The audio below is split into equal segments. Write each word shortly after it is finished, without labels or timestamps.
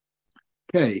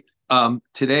Okay,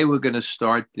 today we're going to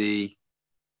start the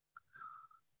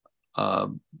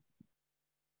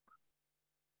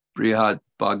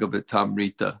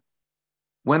Bṛhad-bhāgavatāmṛta.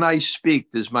 When I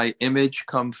speak, does my image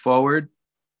come forward?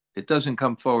 It doesn't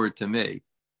come forward to me.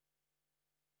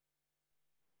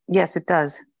 Yes, it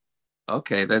does.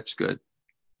 Okay, that's good.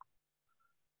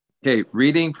 Okay,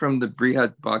 reading from the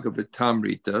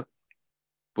Bṛhad-bhāgavatāmṛta,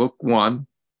 Book 1,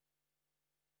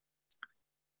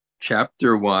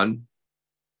 Chapter 1,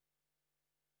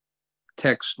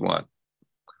 Text 1.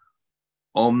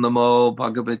 Om Namo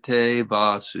Bhagavate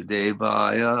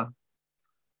Vasudevaya.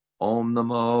 Om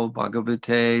Namo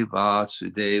Bhagavate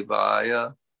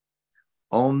Vasudevaya.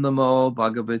 Om Namo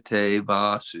Bhagavate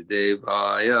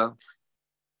Vasudevaya.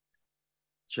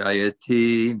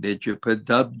 Jayati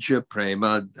Nijapadabja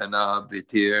Prema Dana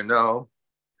Vitirno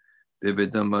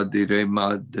Vividamadire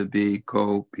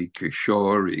Madhaviko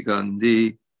Pikishori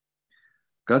Gandhi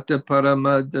Gata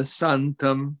Paramada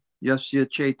Santam Yasya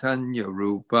Chaitanya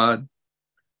Rupad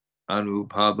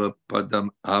Anubhava Padam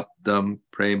Apdam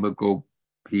Prema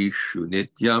Gopishu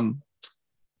Nityam.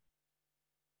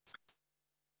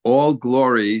 All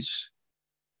glories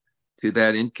to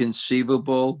that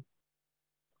inconceivable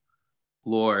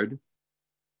Lord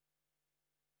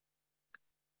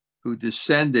who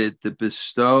descended to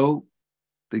bestow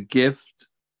the gift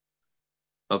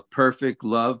of perfect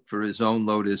love for his own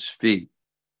lotus feet.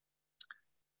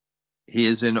 He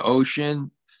is an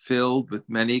ocean filled with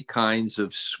many kinds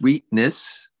of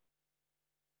sweetness,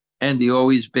 and he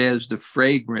always bears the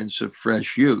fragrance of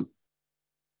fresh youth.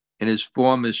 In his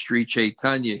form as Sri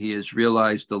Chaitanya, he has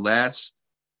realized the last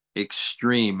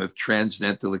extreme of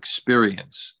transcendental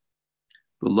experience,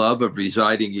 the love of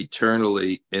residing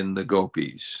eternally in the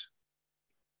gopis.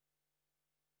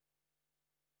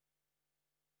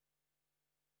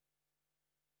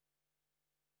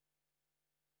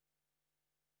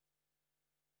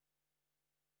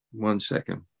 One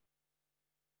second.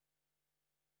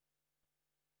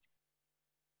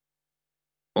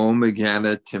 Om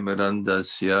Jnana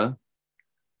Timirandasya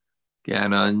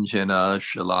Jnananjana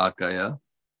Shalakaya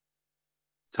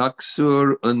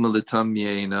Taksur Unmilitam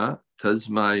Yena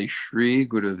Tasmai Shri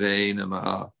Gurave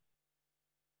Namaha.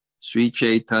 Sri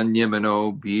Chaitanya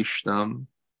Mano Bhishtam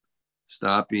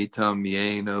Stapitam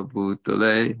Yena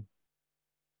Bhutale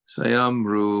Sayam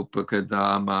Rupa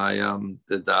Kadamayam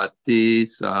Dadati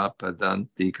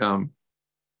Sapadantikam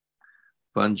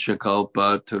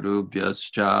Panchakalpa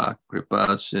Tarubhyascha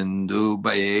Kripa Sindhu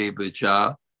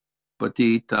Bhayevacha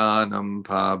Patitanam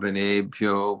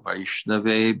Pavanebhyo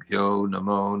Vaishnavebhyo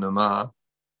Namo Namah.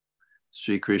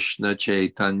 Sri Krishna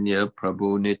Chaitanya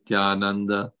Prabhu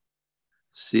Nityananda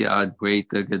Sri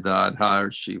Advaita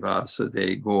Gadadhar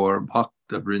Shivasade Gaur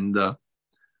Bhakta Vrinda.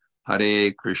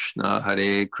 Hare Krishna,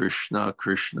 Krishna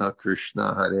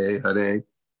Krishna, Hare Hare,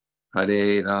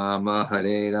 Hare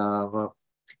Rama,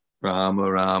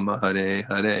 Rama Rama, Hare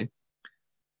Hare.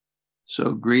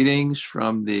 So greetings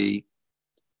from the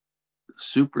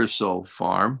Super Soul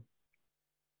Farm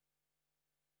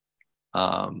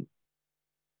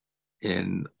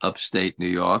in upstate New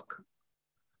York.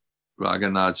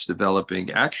 Raghunath's developing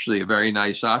actually a very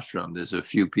nice ashram. There's a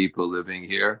few people living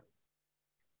here.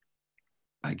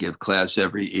 I give class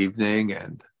every evening,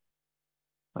 and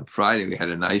on Friday we had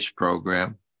a nice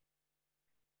program.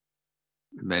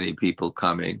 Many people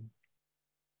coming.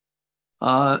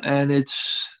 And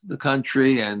it's the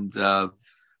country and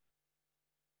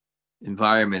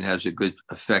environment has a good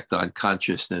effect on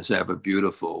consciousness. I have a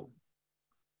beautiful,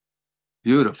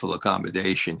 beautiful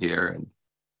accommodation here, and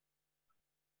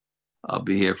I'll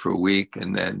be here for a week,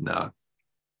 and then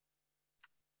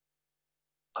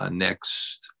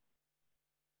next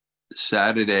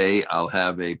Saturday I'll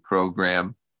have a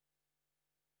program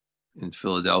in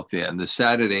Philadelphia, and the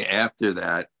Saturday after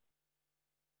that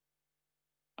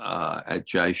at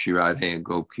Jai Shri Radhe and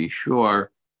Gopkishore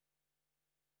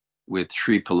with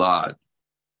Sri Prahlad,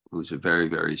 who's a very,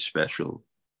 very special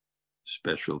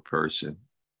person.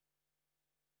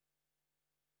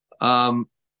 So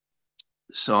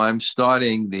I'm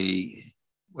starting the,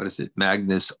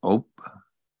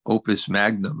 Opus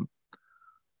Magnum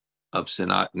of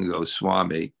Sanatana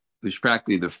Goswami, who's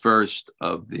practically the first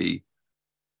of the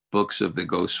books of the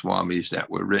Goswamis that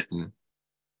were written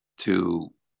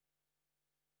to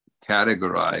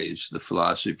categorize the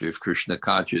philosophy of Krishna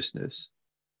consciousness,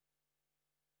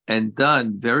 and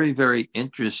done very, very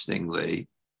interestingly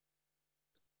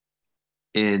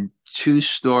in two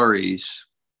stories,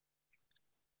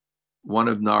 one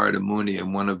of Narada Muni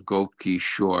and one of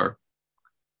Gopkishore,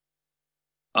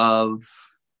 of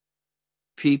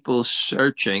people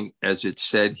searching, as it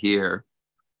said here,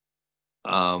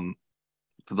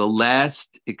 for the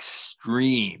last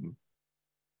extreme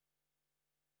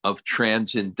of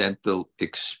transcendental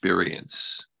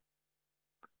experience,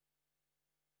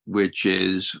 which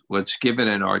is what's given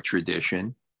in our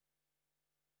tradition,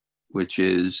 which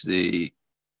is the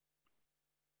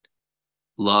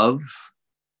love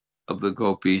of the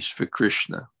gopis for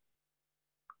Krishna.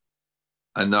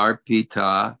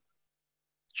 Anarpita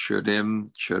churim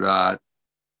churat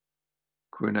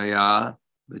kunaya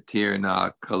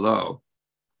vatirna kalo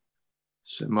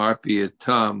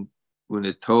samarpiyatam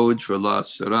unitodvala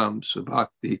saram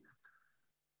sabhakti.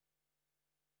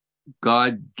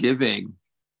 God giving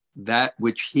that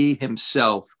which he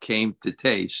himself came to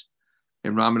taste.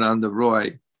 In Ramananda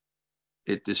Roy,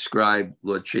 it described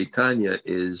Lord Chaitanya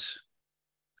is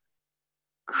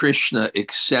Krishna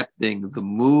accepting the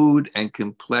mood and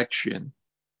complexion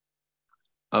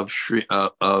of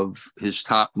his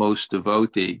topmost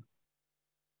devotee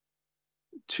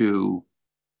to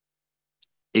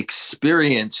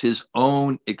experience his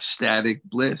own ecstatic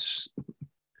bliss.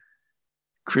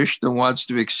 Krishna wants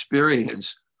to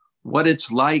experience what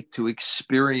it's like to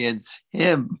experience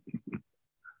him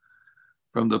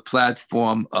from the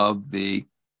platform of the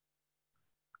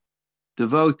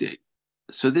devotee.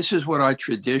 So this is what our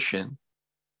tradition,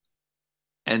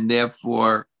 and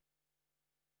therefore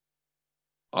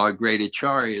our great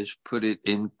acharyas put it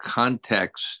in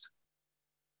context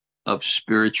of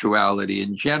spirituality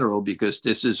in general, because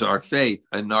this is our faith.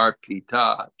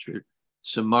 Anarpita,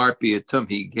 samarpiyatam,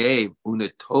 he gave,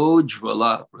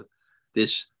 unatojvala,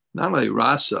 this not only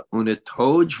rasa,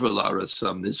 unatojvala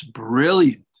rasam, this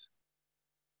brilliant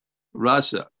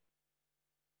rasa,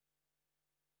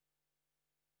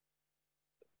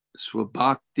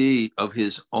 swabhakti, of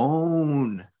his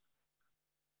own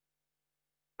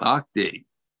bhakti,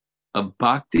 a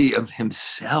bhakti of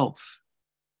himself.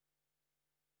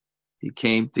 He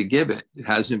came to give it. It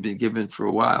hasn't been given for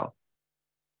a while.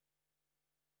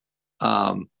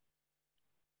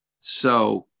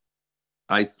 So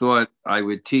I thought I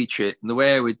would teach it. And the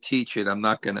way I would teach it, I'm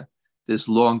not going to, there's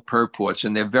long purports,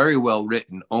 and they're very well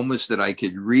written, almost that I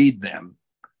could read them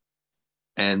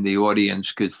and the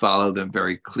audience could follow them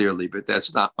very clearly, but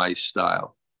that's not my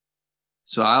style.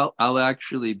 So I'll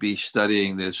actually be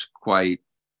studying this quite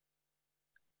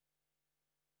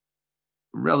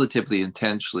relatively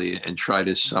intensely and try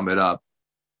to sum it up.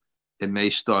 It may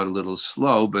start a little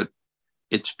slow, but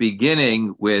it's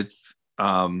beginning with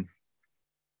 9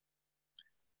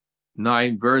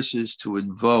 verses to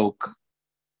invoke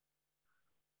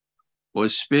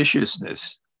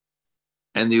auspiciousness.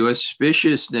 And the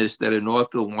auspiciousness that an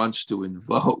author wants to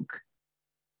invoke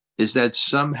is that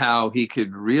somehow he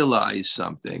could realize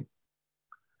something,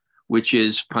 which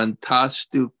is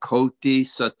pantastu koti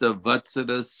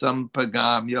satavatsara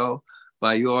sampagamyo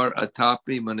vayor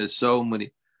atapi manaso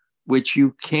muni, which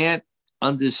you can't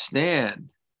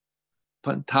understand.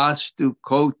 Pantastu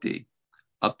koti,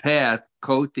 a path,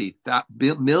 koti,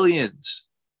 millions.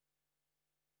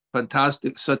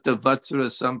 Pantastu satavatsara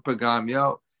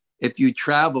sampagamyo. If you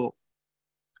travel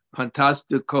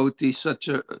pantastu koti, such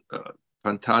a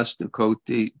pantastu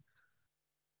koti,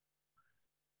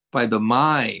 by the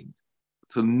mind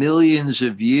for millions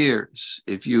of years,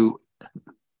 if you,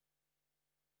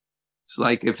 it's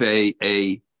like if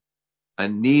a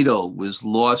needle was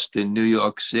lost in New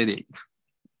York City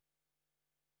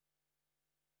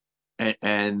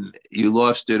and you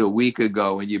lost it a week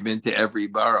ago and you've been to every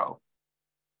borough.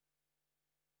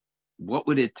 What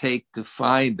would it take to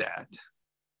find that?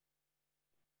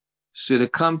 So to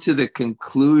come to the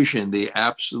conclusion, the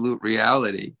absolute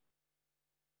reality,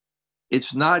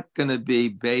 it's not going to be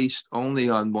based only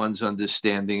on one's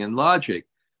understanding and logic,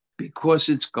 because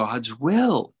it's God's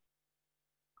will.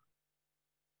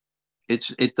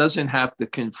 It doesn't have to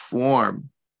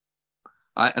conform.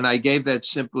 And I gave that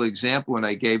simple example when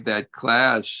I gave that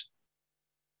class,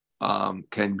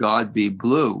 Can God Be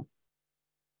Blue?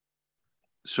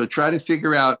 So try to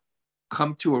figure out,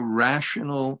 come to a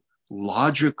rational,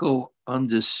 logical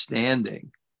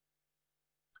understanding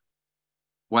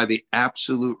why the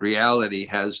absolute reality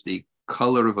has the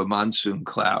color of a monsoon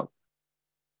cloud.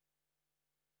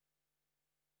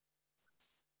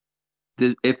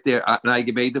 If there, and I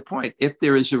made the point, if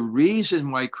there is a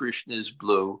reason why Krishna is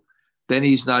blue, then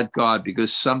he's not God,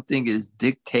 because something is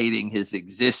dictating his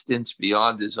existence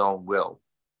beyond his own will.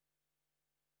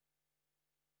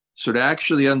 So to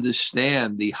actually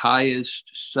understand the highest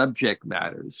subject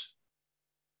matters,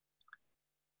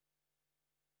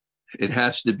 it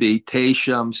has to be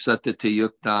Tesham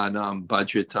Satatayuktanam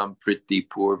Bhajatam Priti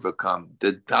Purvakam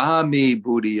Dadami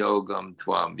Buddhi Yogam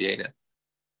Twam Yena.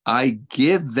 I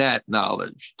give that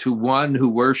knowledge to one who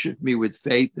worship me with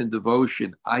faith and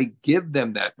devotion. I give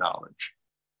them that knowledge.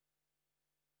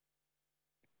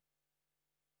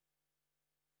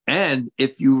 And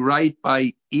if you write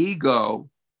by ego,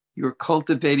 you're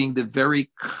cultivating the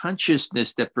very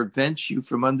consciousness that prevents you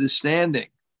from understanding.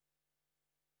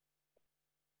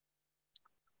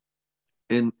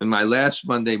 In my last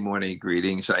Monday morning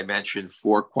greetings, I mentioned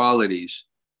four qualities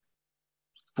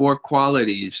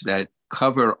that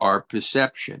cover our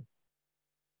perception.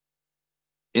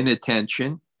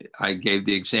 Inattention, I gave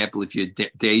the example, if you're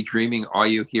daydreaming, are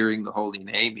you hearing the holy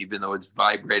name, even though it's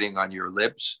vibrating on your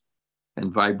lips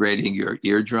and vibrating your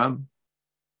eardrum?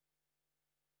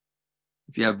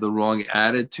 If you have the wrong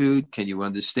attitude, can you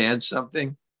understand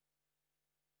something?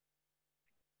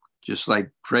 Just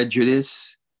like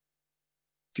prejudice.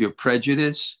 If you're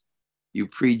prejudiced, you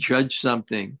prejudge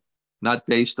something, not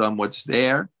based on what's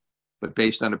there, but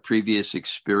based on a previous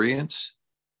experience.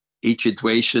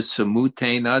 Ichidvesha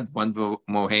samutena dvandva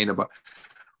mohena.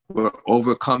 We're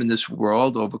overcome in this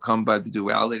world, overcome by the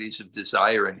dualities of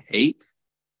desire and hate.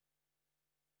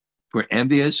 We're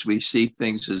envious. We see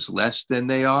things as less than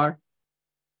they are.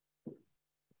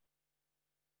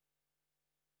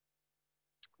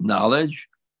 Knowledge.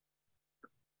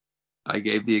 I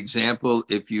gave the example,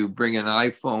 if you bring an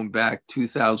iPhone back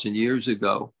 2,000 years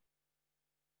ago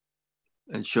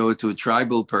and show it to a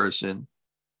tribal person,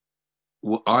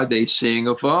 are they seeing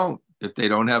a phone if they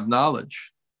don't have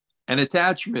knowledge and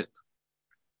attachment?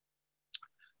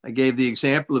 I gave the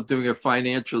example of doing a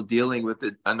financial dealing with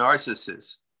a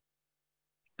narcissist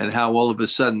and how all of a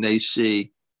sudden they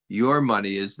see your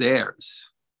money as theirs.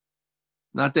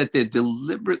 Not that they're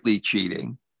deliberately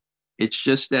cheating. It's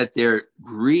just that their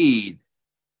greed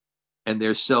and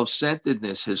their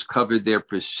self-centeredness has covered their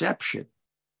perception.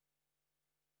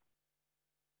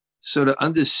 So to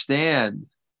understand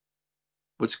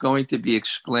what's going to be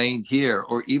explained here,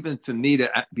 or even for me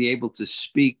to be able to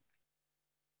speak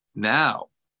now,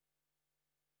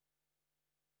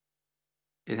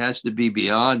 it has to be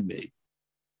beyond me.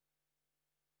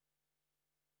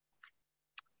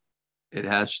 It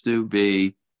has to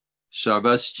be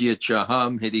Sarvasya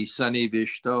Chaham Hidisani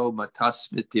Vishto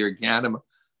Matasmitir Gyanam.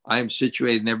 I am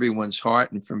situated in everyone's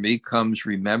heart, and from me comes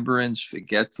remembrance,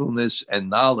 forgetfulness, and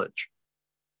knowledge.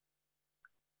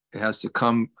 It has to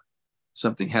come,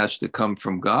 something has to come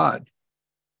from God.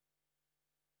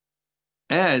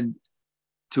 And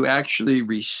to actually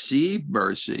receive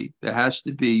mercy, there has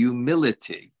to be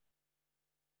humility.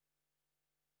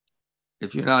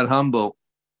 If you're not humble,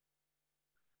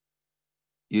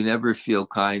 you never feel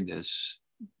kindness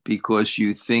because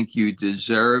you think you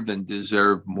deserve and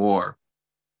deserve more.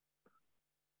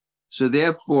 So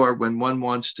therefore, when one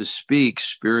wants to speak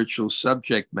spiritual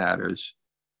subject matters,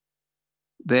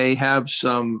 they have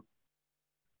some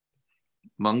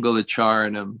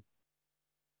Mangalacharanam,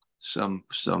 some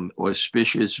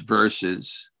auspicious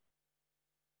verses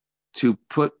to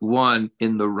put one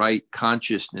in the right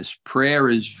consciousness. Prayer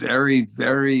is very,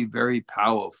 very, very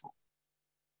powerful.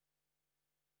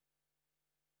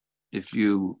 If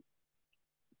you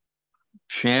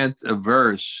chant a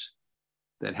verse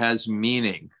that has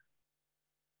meaning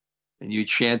and you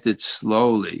chant it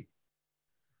slowly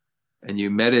and you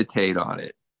meditate on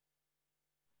it,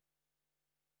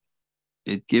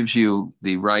 it gives you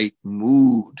the right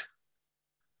mood.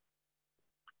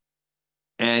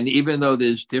 And even though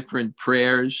there's different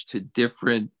prayers to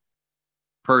different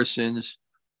persons,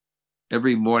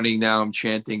 every morning now I'm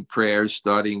chanting prayers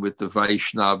starting with the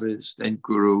Vaishnavas, then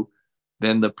Guru,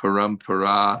 then the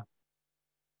Parampara,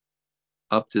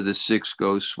 up to the six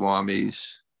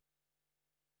Goswamis,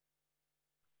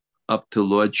 up to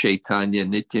Lord Chaitanya,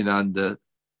 Nityananda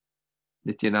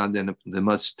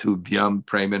Namastubhyam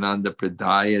Premananda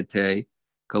Pradayate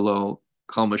Kalo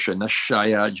Kalmasha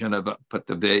Nashaya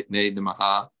Janavapatave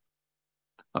Namaha,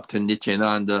 up to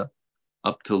Nityananda,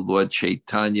 up to Lord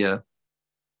Chaitanya,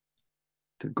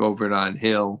 to Govardhan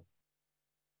Hill,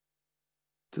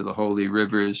 to the holy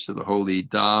rivers, to the holy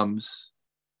dhams,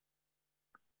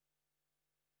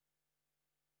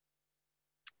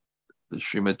 the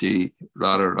Srimati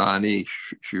Radharani,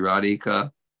 Shri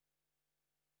Radhika,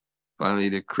 finally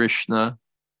to Krishna.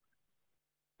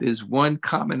 There's one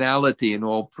commonality in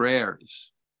all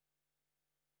prayers.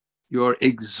 You're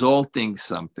exalting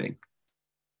something.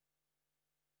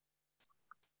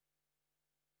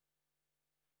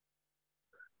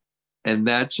 And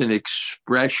that's an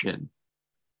expression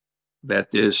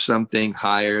that there's something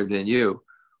higher than you,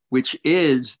 which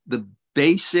is the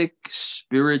basic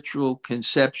spiritual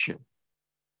conception.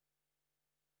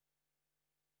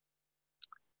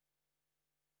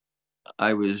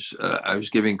 I was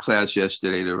giving class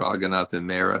yesterday to Raghunath and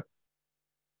Mehra,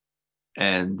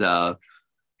 and I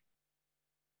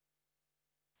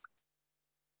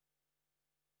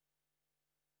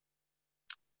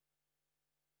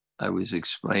was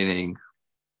explaining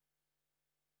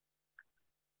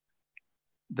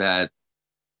that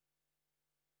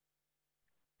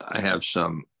I have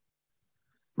some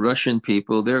Russian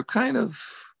people. They're kind of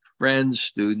friends,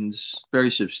 students,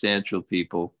 very substantial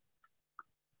people.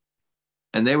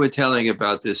 And they were telling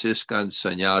about this ISKCON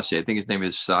sannyasi. I think his name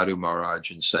is Sadhu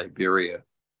Maharaj in Siberia,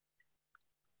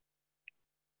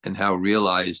 and how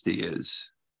realized he is,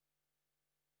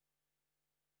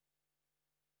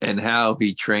 and how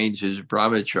he trains his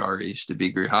brahmacharis to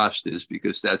be grihastas,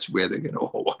 because that's where they're going to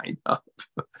all wind up.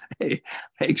 It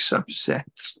makes some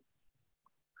sense.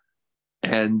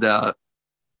 And but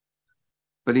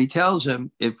he tells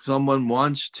him, if someone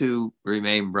wants to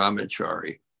remain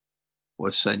brahmachari or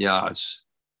sannyas,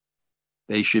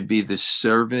 they should be the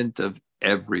servant of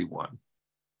everyone.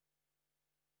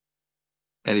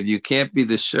 And if you can't be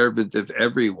the servant of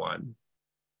everyone,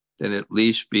 then at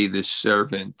least be the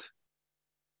servant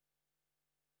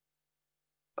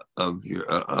of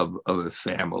a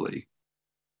family.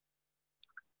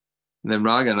 And then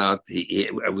Raghunath,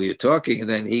 we were talking, and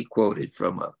then he quoted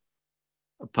from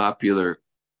a popular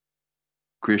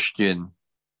Christian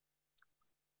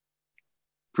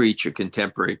preacher,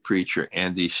 contemporary preacher,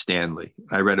 Andy Stanley.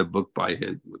 I read a book by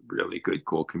him, really good,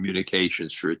 called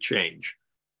Communications for a Change,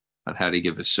 on how to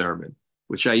give a sermon,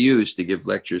 which I used to give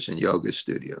lectures in yoga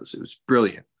studios. It was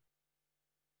brilliant.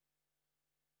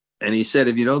 And he said,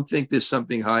 if you don't think there's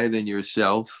something higher than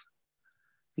yourself,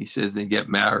 he says, then get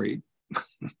married.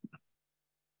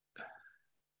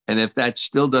 And if that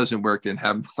still doesn't work, then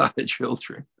have a lot of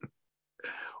children.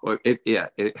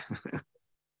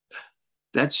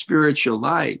 That's spiritual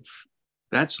life.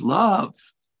 That's love.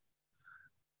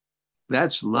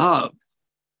 That's love.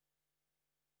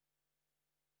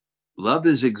 Love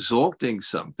is exalting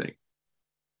something.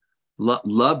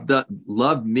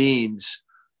 Love means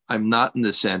I'm not in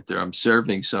the center. I'm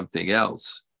serving something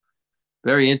else.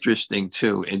 Very interesting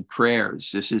too in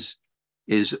prayers. This is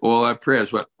all our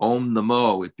prayers. What Om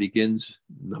Namo? It begins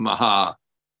Namaha.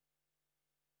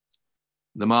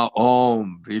 Nama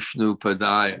Om Vishnu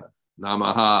Padaya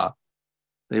Namaha.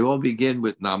 They all begin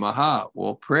with Namaha.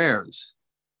 All prayers,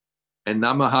 and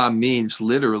Namaha means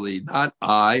literally not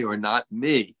I or not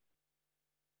me.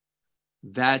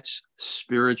 That's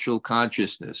spiritual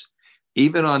consciousness.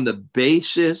 Even on the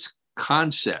basis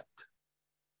concept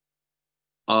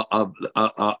of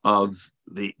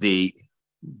the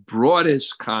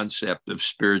broadest concept of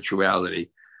spirituality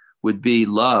would be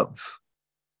love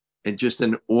in just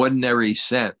an ordinary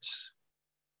sense.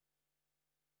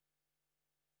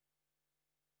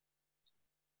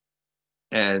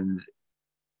 And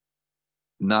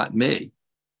not me.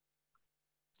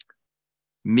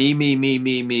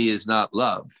 Me is not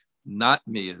love. Not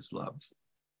me is love.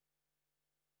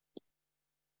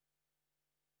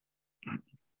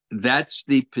 That's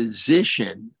the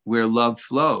position where love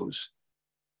flows.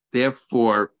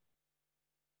 Therefore,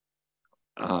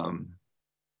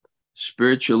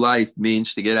 spiritual life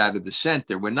means to get out of the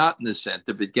center. We're not in the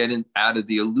center, but getting out of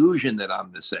the illusion that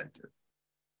I'm the center.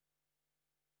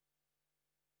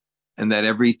 And that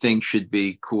everything should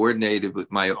be coordinated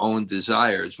with my own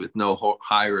desires, with no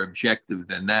higher objective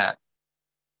than that.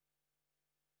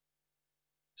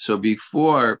 So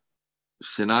before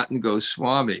Sanatana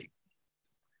Goswami,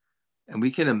 and we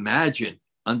can imagine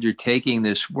undertaking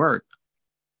this work,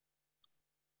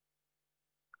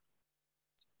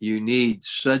 you need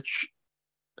such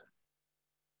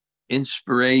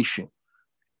inspiration.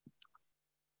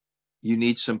 You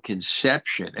need some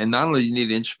conception. And not only do you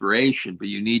need inspiration, but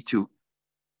you need to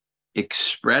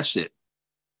express it.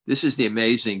 This is the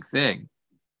amazing thing.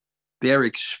 They're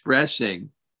expressing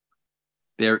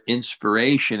their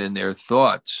inspiration and their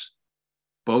thoughts,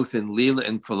 both in Leela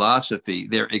and philosophy.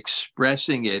 They're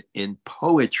expressing it in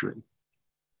poetry,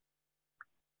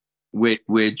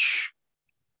 which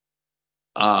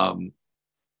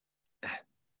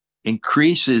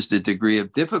increases the degree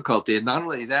of difficulty. And not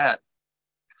only that,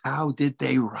 how did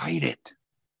they write it?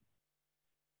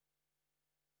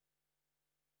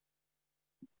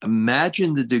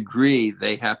 Imagine the degree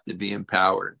they have to be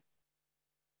empowered.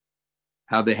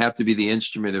 How they have to be the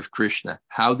instrument of Krishna.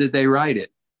 How did they write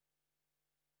it?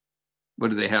 What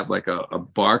do they have, like a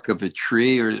bark of a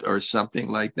tree or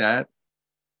something like that?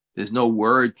 There's no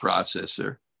word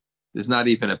processor. There's not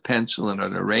even a pencil and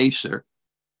an eraser.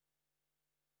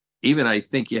 Even I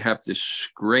think you have to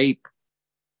scrape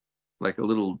like a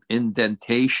little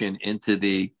indentation into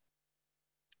the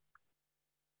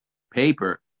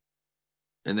paper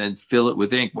and then fill it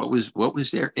with ink. What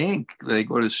was their ink? They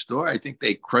go to the store. I think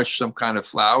they crushed some kind of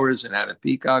flowers and had a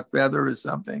peacock feather or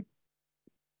something.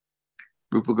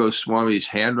 Rupa Goswami's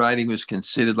handwriting was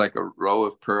considered like a row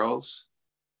of pearls.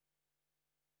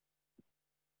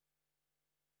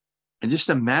 And just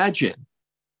imagine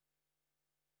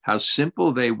how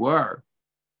simple they were.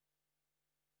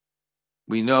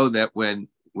 We know that when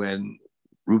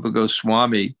Rupa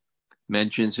Goswami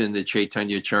mentions in the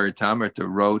Chaitanya Charitamrita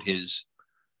wrote his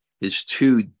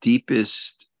two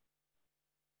deepest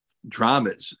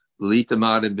dramas,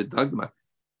 Litamad and Vidagma,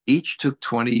 each took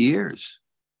 20 years.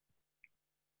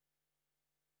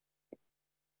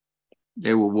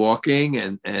 They were walking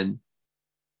and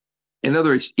in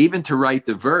other words, even to write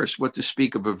the verse, what to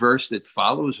speak of a verse that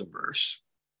follows a verse.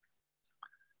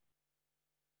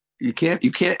 You can't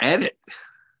edit.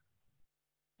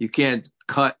 You can't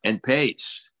cut and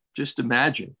paste. Just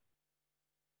imagine.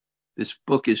 This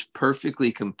book is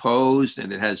perfectly composed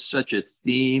and it has such a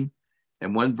theme,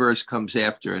 and one verse comes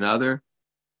after another,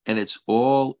 and it's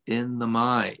all in the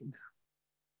mind.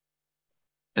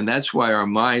 And that's why our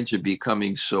minds are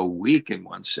becoming so weak in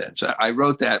one sense. I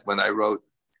wrote that when I wrote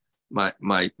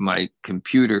my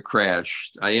computer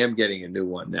crashed. I am getting a new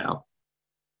one now.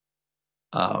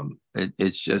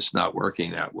 It's just not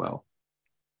working that well.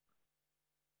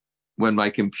 When my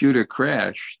computer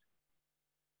crashed,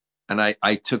 and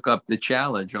I took up the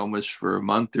challenge almost for a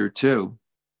month or two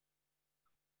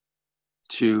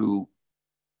to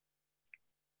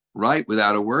write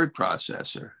without a word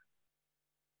processor.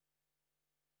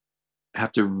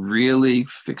 Have to really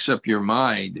fix up your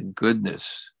mind in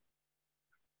goodness.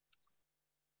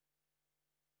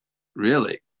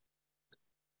 Really.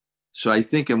 So I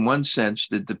think in one sense,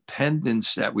 the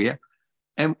dependence that we have,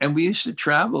 and we used to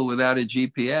travel without a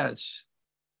GPS.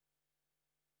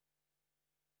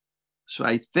 So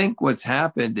I think what's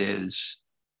happened is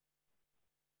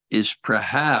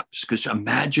perhaps, because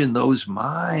imagine those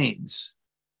minds.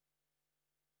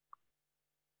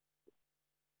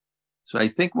 So I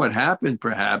think what happened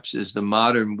perhaps is the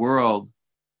modern world,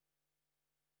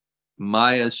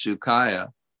 Maya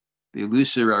Sukhaya, the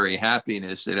illusory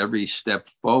happiness that every step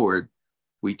forward,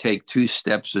 we take 2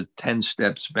 steps or 10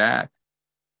 steps back.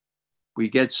 We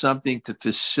get something to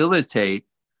facilitate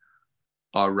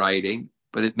our writing,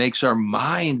 but it makes our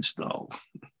minds dull.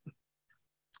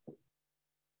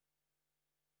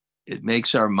 It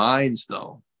makes our minds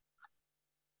dull.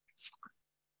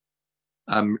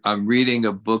 I'm reading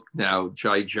a book now,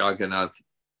 Jai Jagannath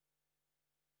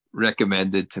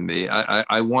recommended to me.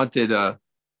 I wanted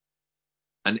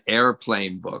an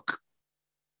airplane book.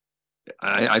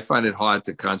 I find it hard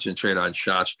to concentrate on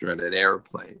Shastra in an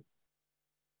airplane.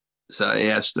 So I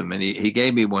asked him, and he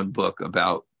gave me one book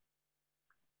about,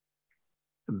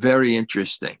 very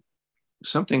interesting,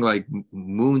 something like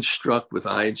Moonstruck with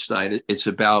Einstein. It's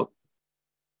a book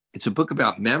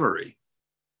about memory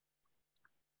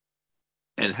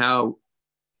and how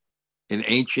in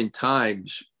ancient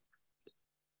times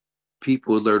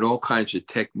people would learn all kinds of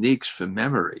techniques for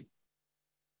memory.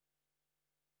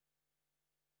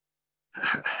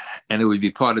 And it would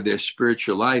be part of their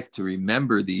spiritual life to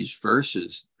remember these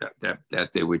verses that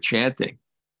they were chanting.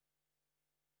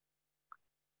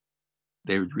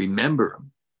 They would remember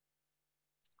them.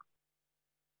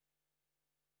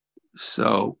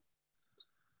 So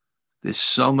there's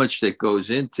so much that goes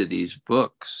into these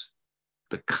books,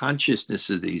 the consciousness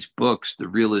of these books, the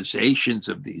realizations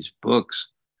of these books,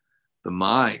 the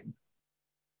mind.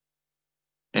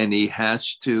 And he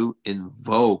has to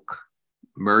invoke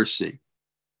mercy.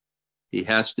 He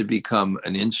has to become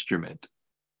an instrument.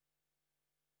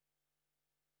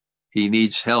 He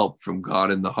needs help from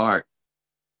God in the heart.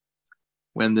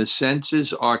 When the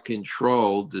senses are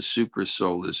controlled, the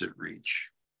supersoul is at reach.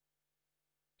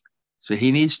 So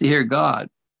he needs to hear God.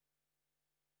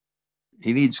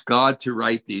 He needs God to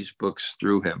write these books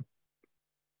through him.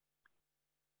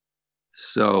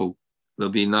 So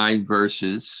there'll be 9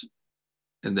 verses,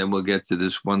 and then we'll get to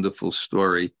this wonderful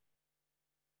story.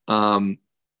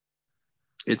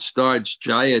 It starts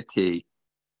Jayati.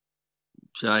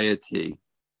 Jayati.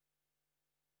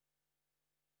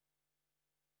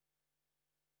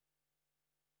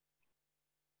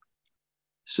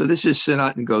 So this is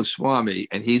Sanatana Goswami,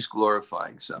 and he's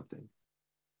glorifying something.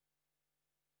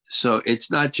 So it's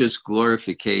not just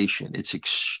glorification, it's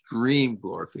extreme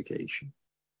glorification.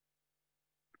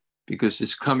 Because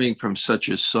it's coming from such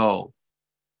a soul.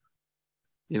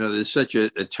 You know, there's such a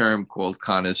term called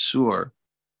connoisseur.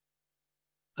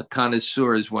 A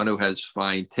connoisseur is one who has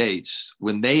fine taste.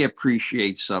 When they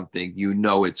appreciate something, you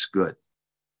know it's good.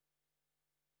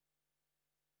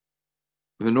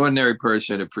 If an ordinary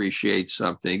person appreciates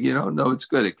something, you don't know it's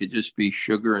good. It could just be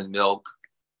sugar and milk.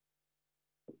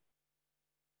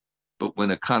 But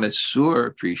when a connoisseur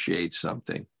appreciates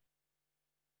something,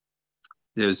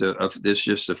 there's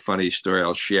just a funny story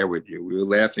I'll share with you. We were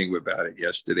laughing about it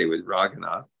yesterday with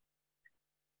Raghunath.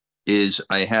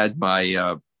 I had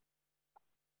my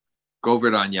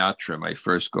Govardhan Yatra, my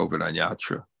first Govardhan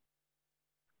Yatra.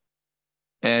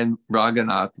 And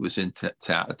Raghunath was in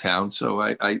town,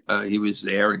 so he was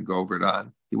there in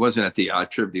Govardhan. He wasn't at the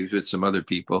Yatra, but he was with some other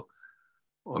people.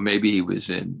 Or maybe he was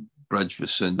in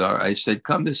Bṛhad-bhāgavatāmṛta. I said,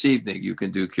 come this evening, you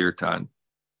can do kirtan.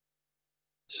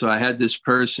 So I had this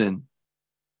person,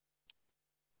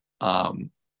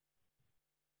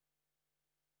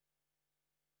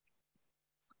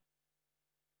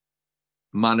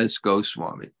 Manas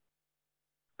Goswami,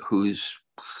 whose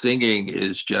singing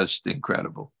is just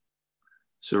incredible.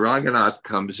 So Raghunath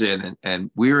comes in,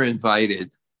 and we were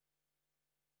invited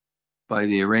by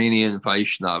the Iranian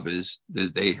Vaishnavas.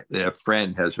 Their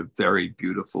friend has a very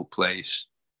beautiful place.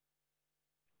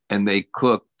 And they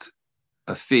cooked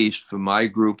a feast for my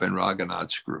group and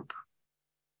Raghunath's group.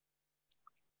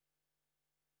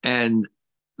 And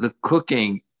the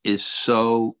cooking is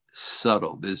so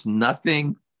subtle. There's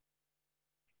nothing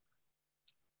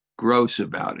gross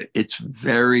about it. It's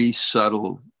very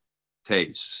subtle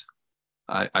tastes.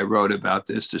 I wrote about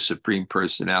this, the supreme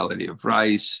personality of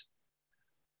rice,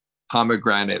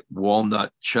 pomegranate,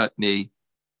 walnut chutney.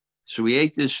 So we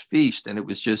ate this feast, and it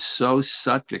was just so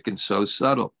sattvic and so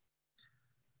subtle.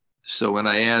 So when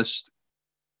I asked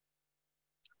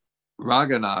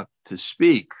Raghunath to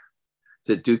speak,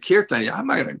 to do kirtan, I'm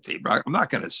not going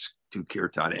to do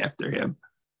kirtan after him.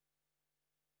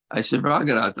 I said,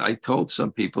 Raghunath, I told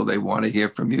some people they want to hear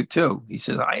from you too. He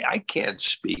said, I can't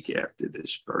speak after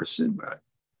this person.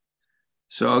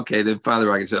 So, okay, then Father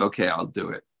Raghunath said, okay, I'll do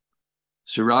it.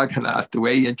 So Raghunath, the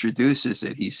way he introduces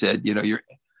it, he said,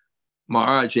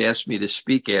 Maharaj asked me to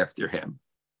speak after him.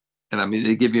 And I'm going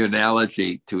to give you an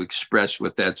analogy to express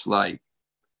what that's like.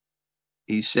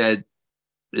 He said,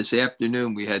 this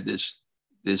afternoon we had this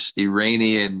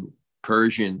Iranian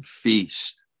Persian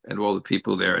feast, and all the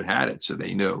people there had it, so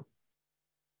they knew.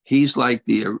 He's like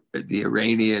the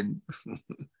Iranian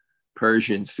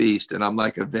Persian feast, and I'm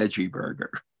like a veggie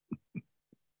burger.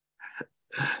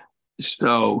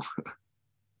 So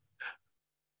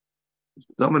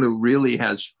someone who really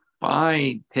has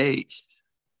fine taste,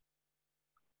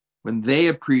 when they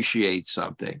appreciate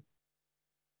something,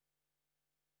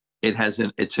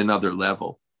 it's another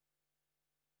level.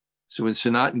 So when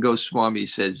Sanatana Goswami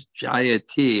says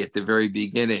Jayati at the very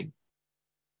beginning,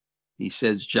 he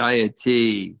says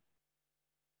Jayati,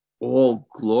 all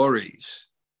glories,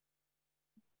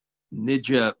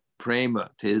 Nija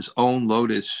Prema, to his own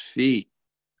lotus feet,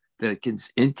 that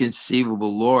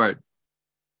inconceivable Lord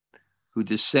who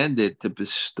descended to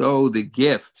bestow the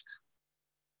gift.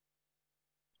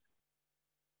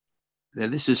 Now,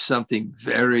 this is something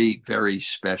very, very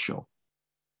special.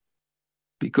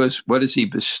 Because what is he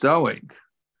bestowing?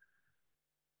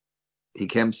 He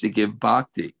comes to give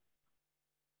bhakti.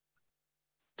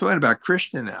 Talking about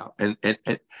Krishna now. And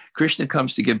Krishna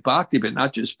comes to give bhakti, but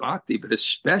not just bhakti, but a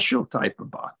special type of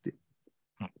bhakti.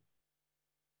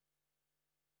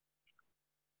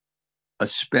 A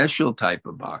special type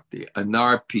of bhakti,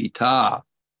 anarpita,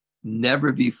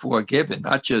 never before given,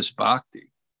 not just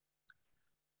bhakti.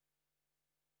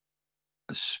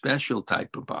 A special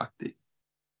type of bhakti.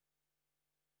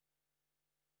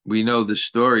 We know the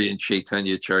story in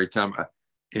Chaitanya Charitamrita.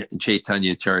 In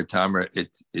Chaitanya Charitamrita,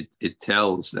 it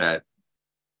tells that,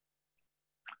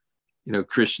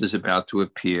 Krishna is about to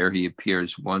appear. He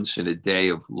appears once in a day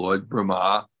of Lord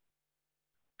Brahma,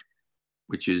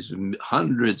 which is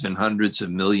hundreds and hundreds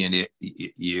of million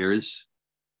years,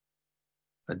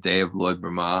 a day of Lord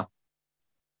Brahma.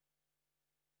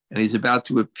 And he's about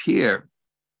to appear.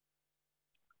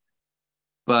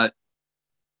 But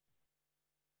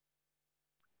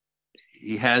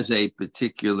he has a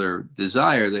particular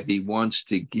desire that he wants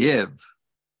to give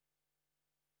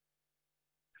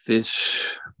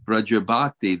this Braja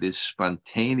Bhakti, this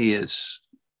spontaneous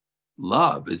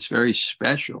love. It's very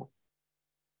special.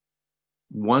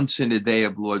 Once in a day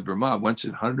of Lord Brahma, once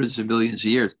in hundreds of millions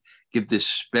of years, give this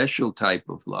special type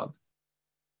of love.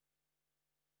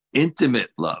 Intimate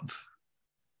love.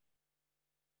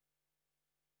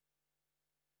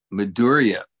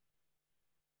 Madhurya.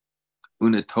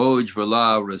 Unatoj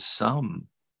vala rasam.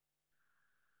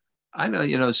 I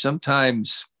know,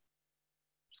 sometimes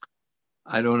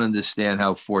I don't understand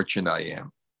how fortunate I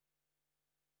am.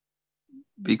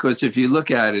 Because if you look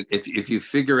at it, if you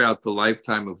figure out the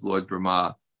lifetime of Lord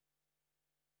Brahma,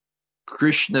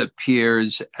 Krishna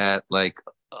appears at like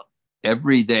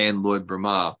every day in Lord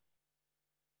Brahma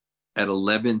at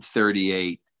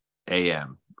 11:38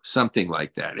 a.m., something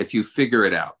like that, if you figure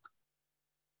it out.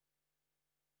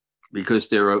 Because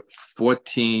there are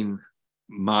 14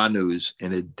 Manus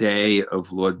in a day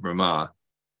of Lord Brahma.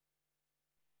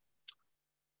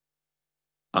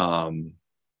 I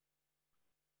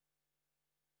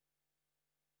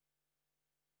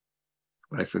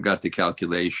forgot the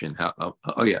calculation.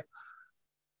 Oh yeah.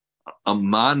 A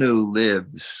Manu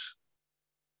lives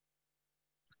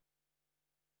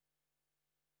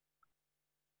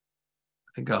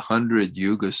I think 100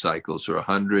 yuga cycles, or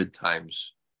 100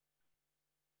 times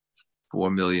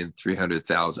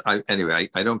 4,300,000. Anyway,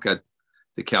 I don't get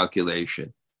the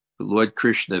calculation. The Lord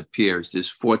Krishna appears. There's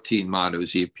 14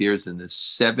 Manus. He appears in the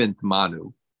 7th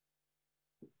Manu.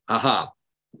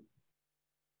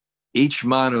 Each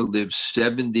Manu lives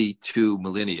 72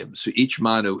 millenniums. So each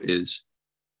Manu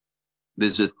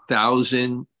there's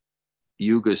 1,000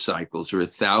 yuga cycles, or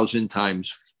 1,000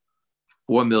 times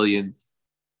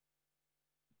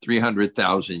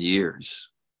 4,300,000 years.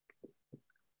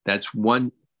 That's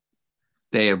one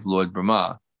day of Lord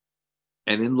Brahma.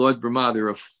 And in Lord Brahma, there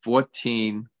are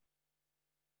 14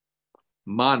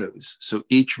 Manus. So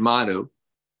each Manu, if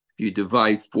you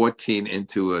divide 14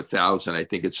 into 1,000, I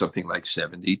think it's something like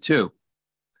 72.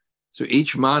 So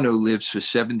each Manu lives for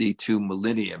 72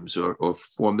 millenniums, or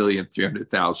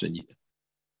 4,300,000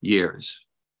 years,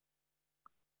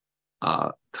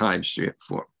 times 3 and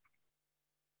 4.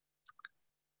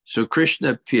 So Krishna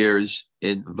appears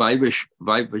in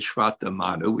Vaivashvata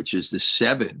Manu, which is the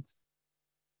 7th.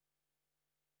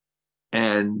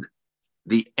 And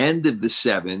the end of the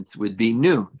 7th would be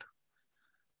noon,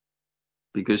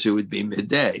 because it would be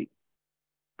midday.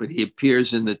 But he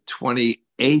appears in the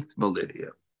 28th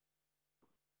millennium.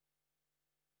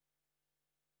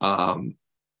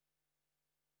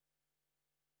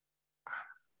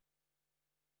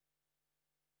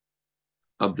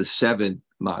 Of the 7th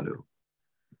Manu.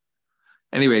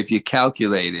 Anyway, if you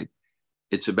calculate it,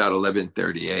 it's about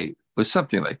 11:38 or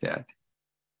something like that.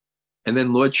 And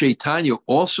then Lord Chaitanya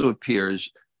also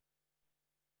appears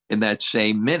in that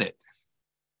same minute.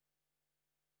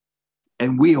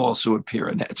 And we also appear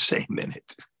in that same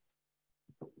minute.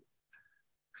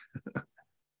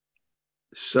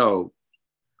 So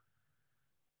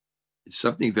it's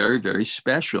something very, very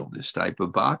special. This type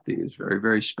of bhakti is very,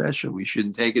 very special. We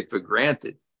shouldn't take it for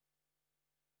granted.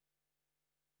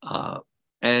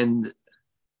 And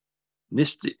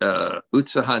utsaha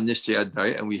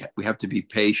nishtaya, and we have to be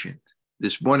patient.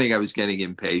 This morning I was getting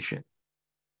impatient.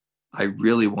 I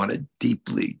really want to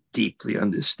deeply, deeply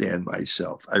understand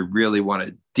myself. I really want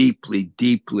to deeply,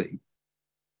 deeply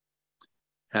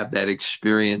have that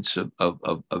experience of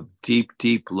deep,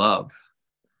 deep love.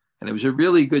 And it was a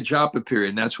really good japa period,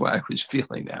 and that's why I was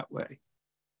feeling that way.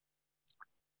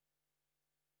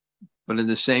 But at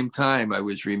the same time, I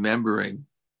was remembering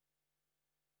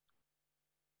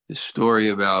the story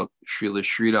about Srila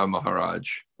Sridhar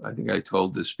Maharaj. I think I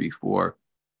told this before.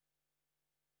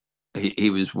 He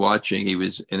was watching, he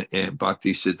was in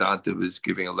Bhakti Siddhanta was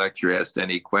giving a lecture, asked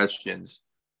any questions.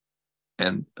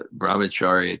 And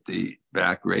Brahmachari at the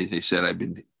back raised, he said, I've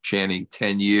been chanting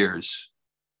 10 years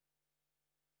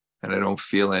and I don't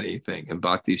feel anything. And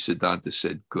Bhakti Siddhanta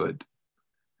said, good,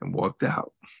 and walked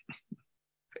out.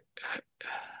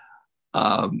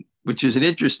 Which is an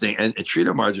interesting, and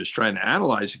Sridhar Maharaj was trying to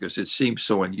analyze it because it seems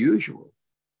so unusual.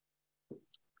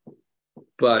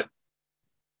 But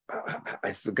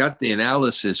I forgot the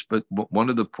analysis, but one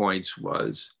of the points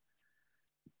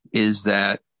is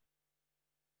that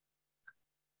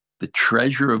the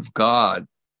treasure of God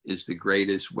is the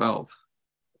greatest wealth,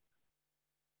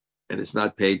 and it's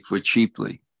not paid for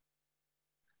cheaply.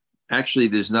 Actually,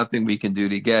 there's nothing we can do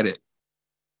to get it,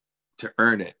 to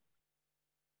earn it.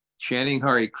 Chanting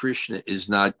Hare Krishna is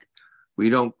not, we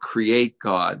don't create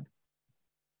God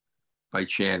by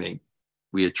chanting.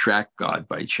 We attract God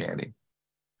by chanting.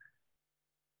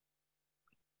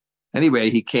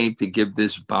 Anyway, he came to give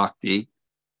this bhakti.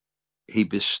 He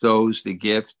bestows the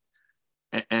gift,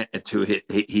 and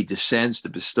he descends to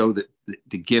bestow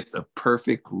the gift of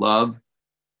perfect love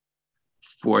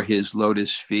for his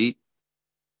lotus feet.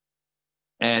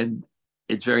 And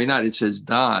it's very nice. It says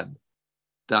Dan.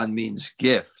 Dan means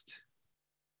gift.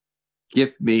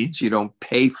 Gift means you don't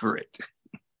pay for it.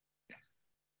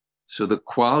 So the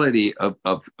quality of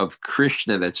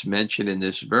Krishna that's mentioned in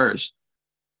this verse,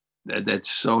 that's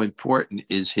so important,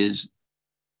 is his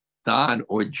dan,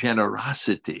 or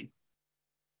generosity.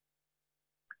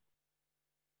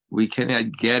 We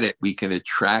cannot get it, we can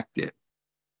attract it.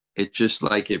 It's just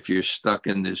like if you're stuck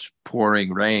in this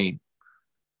pouring rain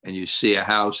and you see a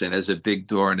house and has a big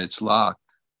door and it's locked.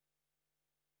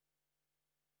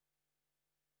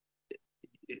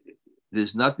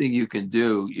 There's nothing you can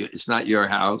do. It's not your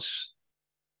house.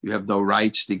 You have no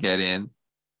rights to get in.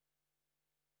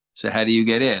 So how do you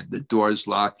get in? The door's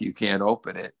locked. You can't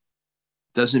open it.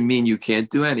 Doesn't mean you can't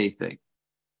do anything.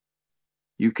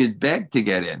 You could beg to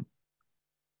get in.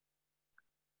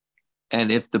 And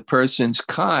if the person's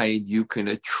kind, you can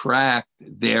attract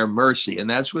their mercy. And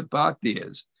that's what bhakti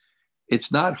is.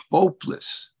 It's not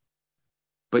hopeless,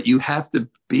 but you have to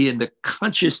be in the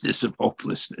consciousness of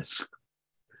hopelessness.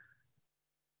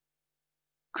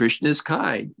 Krishna is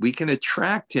kind. We can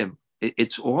attract him.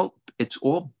 It's all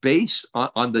based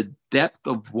on the depth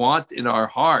of want in our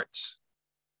hearts.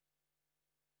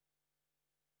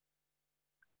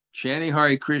 Chanting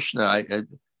Hare Krishna,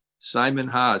 Simon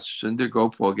Haas, Sundar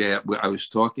Gopal, I was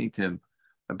talking to him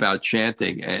about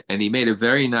chanting, and he made a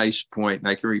very nice point, and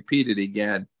I can repeat it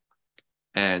again.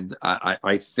 And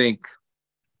I think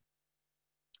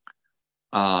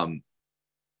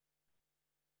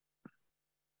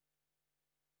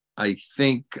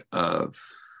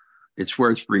it's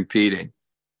worth repeating.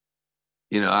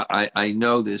 I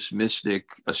know this mystic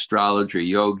astrologer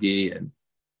yogi, and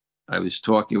I was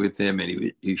talking with him,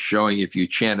 and he's showing if you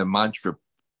chant a mantra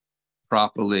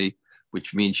properly,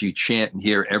 which means you chant and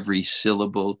hear every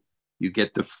syllable, you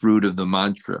get the fruit of the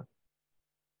mantra.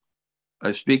 I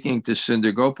was speaking to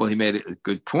Sundar Gopal. He made a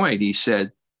good point. He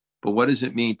said, but what does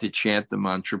it mean to chant the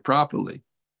mantra properly?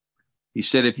 He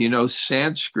said, if you know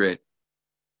Sanskrit,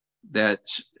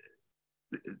 there's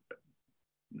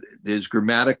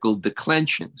grammatical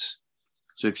declensions.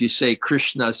 So if you say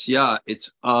Krishnasya, it's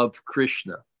of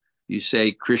Krishna. You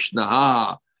say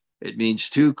Krishna, it means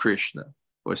to Krishna,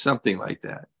 or something like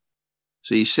that.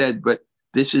 So he said, but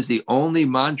this is the only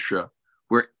mantra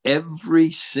where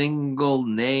every single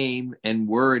name and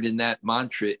word in that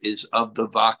mantra is of the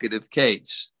vocative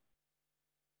case.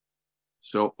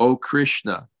 So, O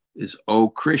Krishna is O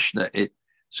Krishna.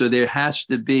 So there has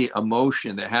to be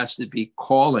emotion, there has to be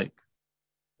calling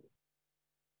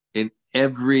in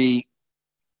every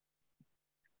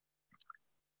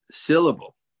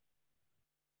syllable.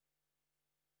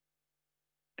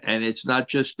 And it's not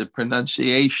just the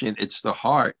pronunciation, it's the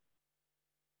heart.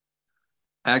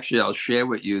 Actually, I'll share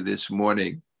with you this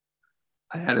morning.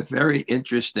 I had a very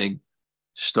interesting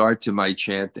start to my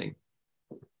chanting.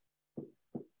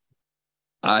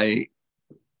 I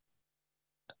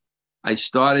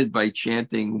started by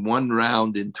chanting one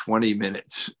round in 20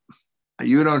 minutes.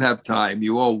 You don't have time.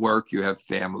 You all work. You have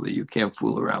family. You can't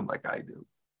fool around like I do.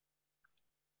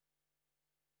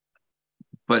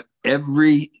 But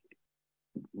every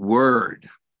word,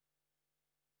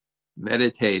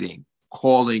 meditating,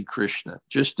 calling Krishna,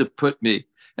 just to put me,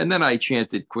 and then I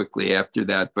chanted quickly after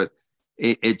that, but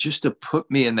it just to put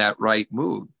me in that right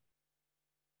mood.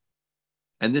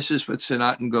 And this is what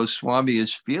Sanatana Goswami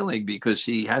is feeling, because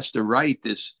he has to write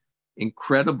this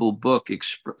incredible book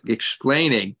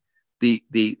explaining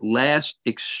the last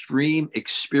extreme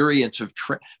experience of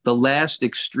the last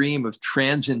extreme of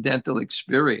transcendental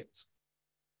experience.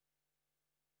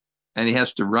 And he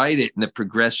has to write it in a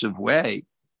progressive way.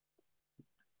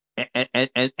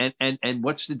 And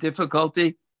what's the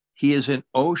difficulty? He is an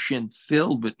ocean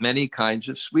filled with many kinds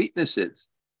of sweetnesses.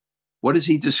 What is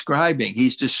he describing?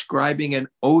 He's describing an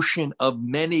ocean of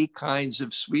many kinds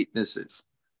of sweetnesses.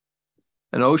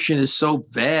 An ocean is so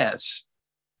vast.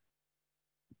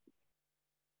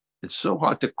 It's so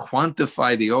hard to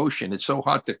quantify the ocean. It's so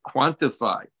hard to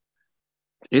quantify.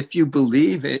 If you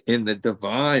believe in the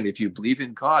divine, if you believe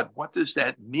in God, what does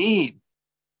that mean?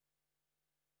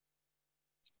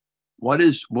 What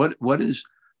is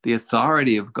the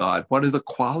authority of God? What are the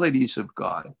qualities of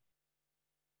God?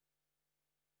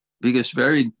 Because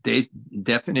very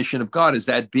definition of God is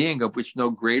that being of which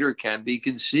no greater can be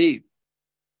conceived.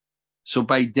 So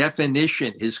by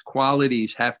definition, his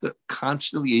qualities have to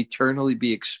constantly, eternally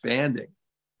be expanding.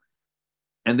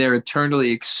 And they're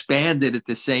eternally expanded at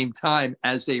the same time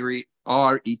as they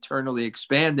are eternally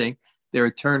expanding. They're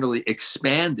eternally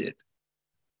expanded.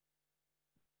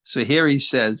 So here he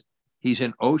says, he's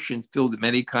an ocean filled with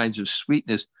many kinds of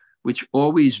sweetness, which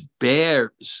always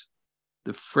bears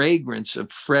the fragrance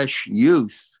of fresh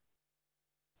youth,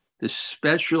 the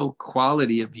special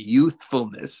quality of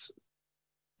youthfulness.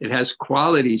 It has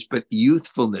qualities, but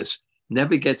youthfulness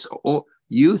never gets old.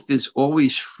 Youth is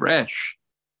always fresh.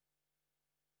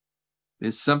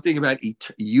 There's something about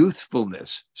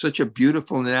youthfulness, such a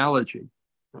beautiful analogy.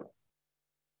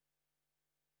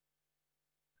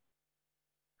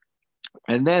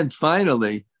 And then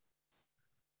finally,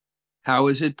 How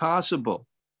is it possible?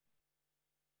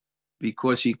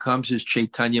 Because he comes as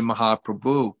Chaitanya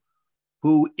Mahaprabhu,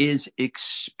 who is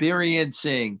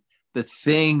experiencing the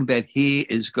thing that he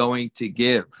is going to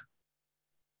give.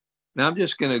 Now I'm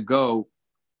just going to go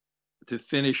to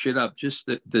finish it up, just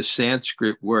the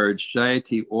Sanskrit words,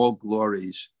 Jayati, all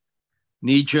glories,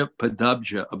 Nija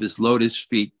Padabja, of his lotus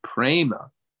feet,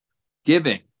 Prema,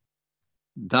 giving,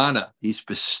 Dana, he's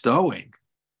bestowing,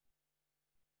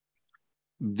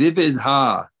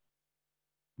 Vividha,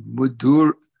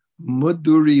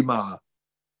 Mudurima,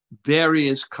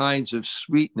 various kinds of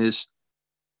sweetness,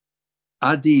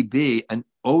 Adibi, an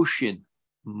ocean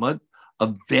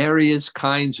of various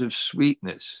kinds of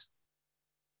sweetness.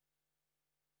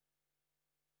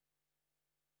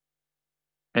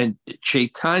 And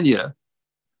Chaitanya,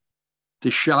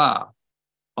 Disha,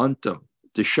 Antam.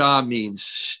 Disha means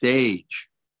stage.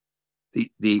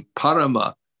 The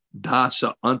Parama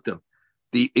Dasa Antam,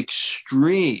 the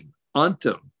extreme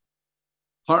Antam,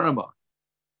 Parama,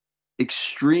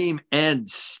 extreme end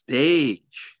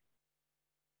stage.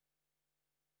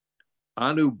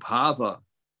 Anubhava,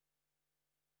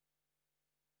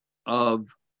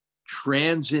 of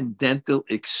transcendental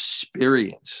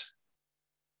experience,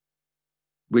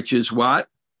 which is what?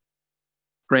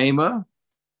 Prema,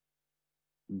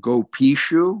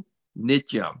 Gopishu,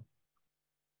 Nityam.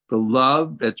 The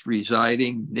love that's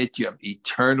residing Nityam,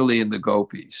 eternally in the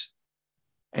gopis.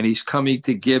 And he's coming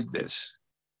to give this.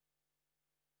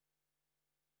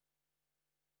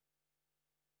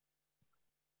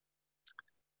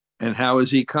 And how is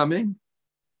he coming?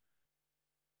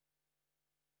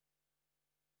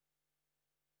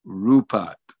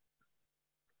 Rupat,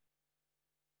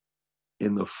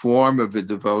 in the form of a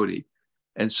devotee.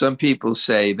 And some people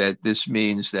say that this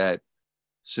means that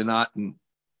Sanatan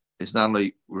is not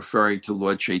only referring to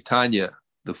Lord Chaitanya,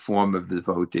 the form of the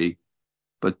devotee,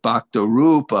 but Bhakta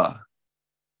Rupa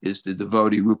is the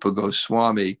devotee Rupa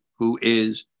Goswami, who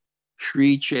is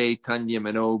Sri Chaitanya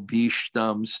Mano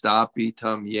Bhishtam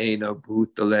Stapitam Yena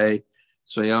Bhutale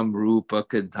Swayam Rupa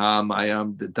Kadam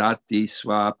Ayam Dadati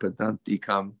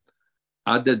Swapadantikam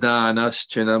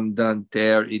Adadanaschanam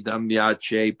Danter Idam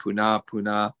Yache Puna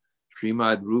Puna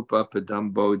Srimad Rupa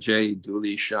Padamboje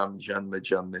Dulisham Janma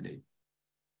Janmani.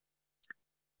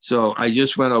 So I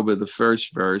just went over the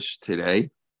first verse today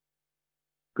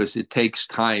because it takes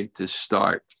time to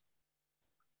start.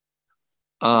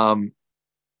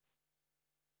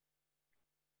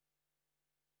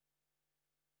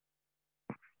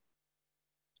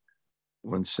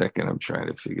 One second, I'm trying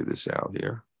to figure this out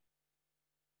here.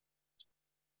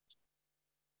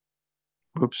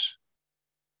 Oops.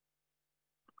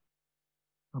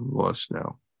 I'm lost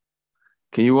now.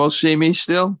 Can you all see me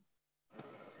still?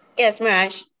 Yes,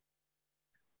 Maharaj.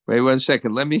 Wait 1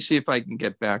 second. Let me see if I can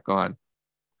get back on.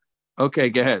 Okay,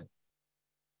 go ahead.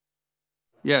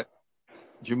 Yeah.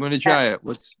 Jamuna Jaya,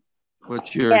 what's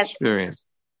your experience?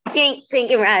 Thank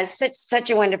you, Maharaj. Such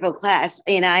a wonderful class.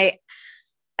 And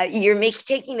you're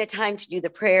taking the time to do the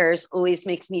prayers always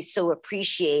makes me so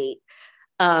appreciate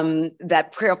that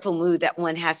prayerful mood that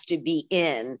one has to be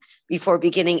in before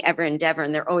beginning ever endeavor.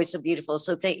 And they're always so beautiful.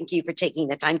 So thank you for taking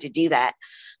the time to do that.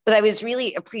 But I was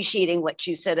really appreciating what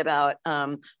you said about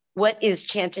what is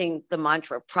chanting the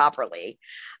mantra properly.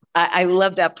 I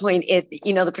love that point.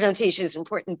 The pronunciation is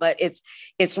important, but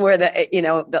it's where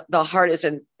the heart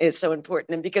is so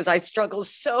important. And because I struggle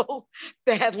so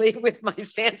badly with my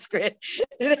Sanskrit,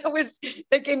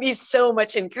 that gave me so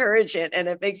much encouragement. And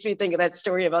it makes me think of that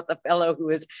story about the fellow who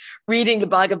was reading the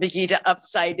Bhagavad Gita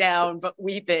upside down, but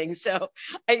weeping. So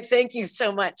I thank you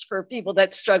so much for people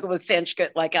that struggle with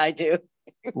Sanskrit like I do.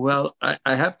 Well, I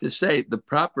have to say the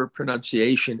proper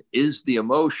pronunciation is the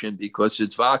emotion because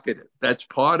it's vocative. That's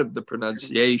part of the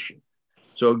pronunciation.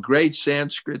 So a great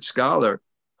Sanskrit scholar,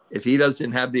 if he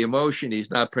doesn't have the emotion, he's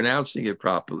not pronouncing it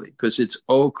properly because it's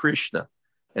O Krishna.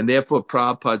 And therefore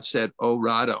Prabhupada said, O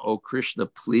Radha, O Krishna,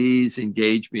 please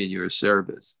engage me in your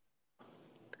service.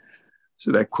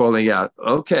 So that calling out.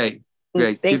 Okay,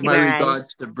 great. Give my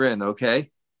regards to Bryn, okay?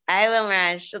 I will,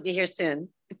 Raj. She'll be here soon.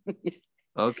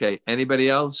 Okay. Anybody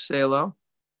else say hello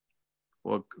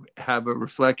or have a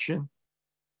reflection?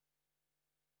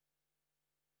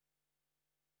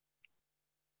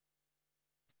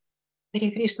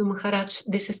 Hare Krishna Maharaj,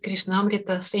 this is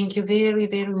Krishnamrita. Thank you very,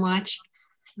 very much.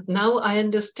 Now I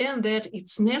understand that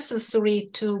it's necessary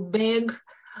to beg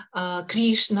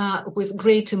Krishna with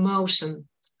great emotion,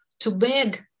 to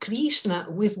beg Krishna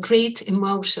with great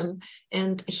emotion,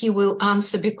 and he will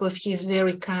answer because he is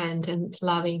very kind and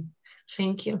loving.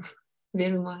 Thank you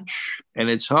very much. And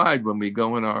it's hard when we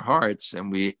go in our hearts and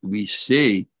we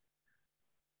see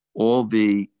all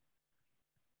the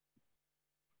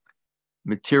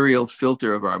material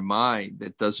filter of our mind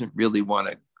that doesn't really want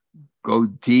to go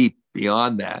deep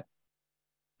beyond that,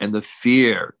 and the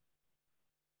fear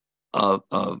of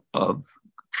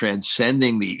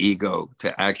transcending the ego to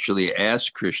actually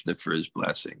ask Krishna for his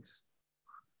blessings.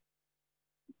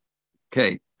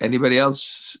 Okay, anybody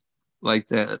else like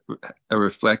that, a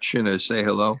reflection or say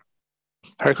hello?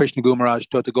 Hare Krishna Guru Maharaj,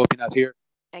 Dr. Gopinath here.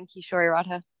 And Kishori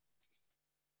Radha.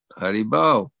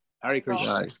 Haribo. Hare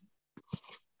Krishna.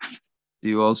 See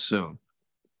you all soon.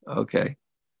 Okay.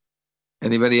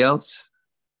 Anybody else?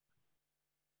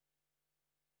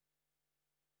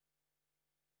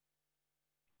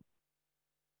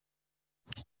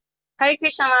 Hare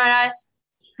Krishna Maharaj.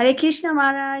 Hare Krishna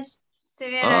Maharaj.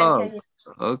 Oh,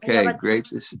 okay. Great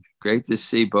to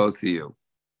see both of you.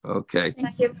 Okay.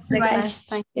 Thank you for the class.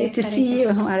 Great to see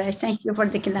you, Maharaj. Thank you for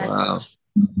the class.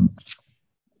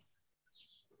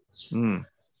 Wow.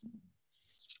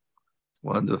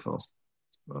 Wonderful.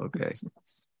 Okay.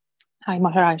 Hi,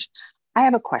 Maharaj. I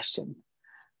have a question.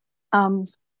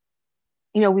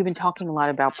 We've been talking a lot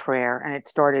about prayer, and it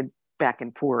started back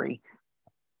in Puri.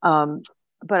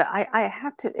 But I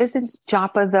have to, isn't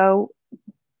japa, though,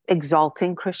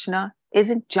 exalting Krishna?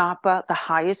 Isn't japa the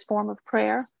highest form of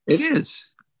prayer? It is.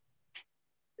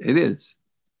 It is.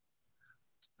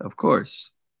 Of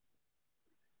course.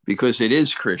 Because it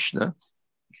is Krishna.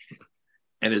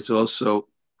 And it's also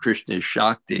Krishna's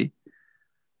Shakti.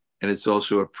 And it's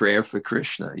also a prayer for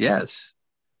Krishna. Yes.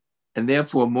 And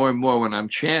therefore, more and more when I'm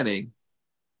chanting,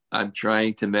 I'm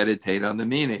trying to meditate on the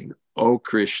meaning. O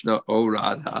Krishna, O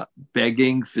Radha,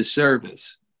 begging for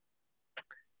service.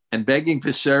 And begging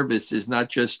for service is not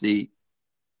just the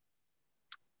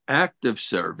act of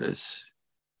service,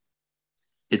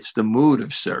 it's the mood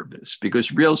of service,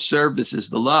 because real service is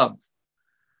the love.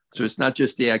 So it's not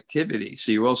just the activity.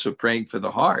 So you're also praying for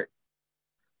the heart.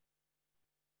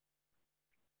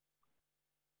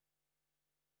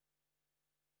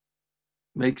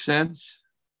 Make sense?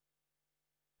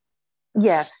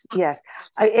 Yes.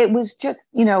 It was just,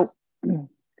 you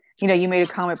made a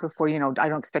comment before, I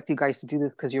don't expect you guys to do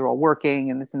this because you're all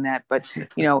working and this and that, but,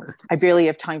 I barely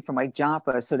have time for my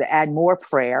japa. So to add more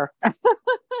prayer, I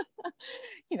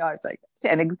was like,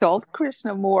 and exalt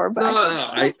Krishna more. But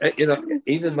I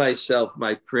even myself,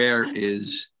 my prayer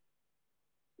is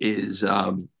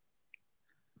the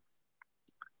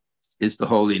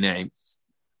holy name.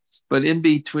 But in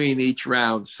between each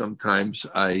round, sometimes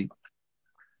in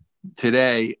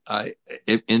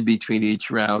between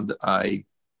each round, I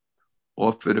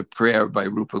offered a prayer by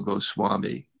Rupa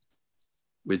Goswami,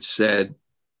 which said,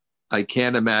 I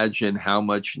can't imagine how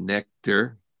much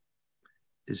nectar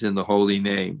is in the holy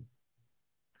name.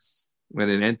 When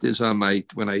it enters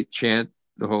when I chant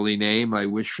the holy name, I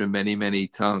wish for many, many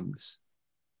tongues.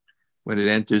 When it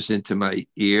enters into my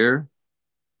ear,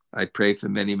 I pray for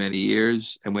many, many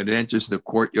years. And when it enters the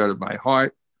courtyard of my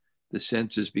heart, the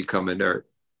senses become inert.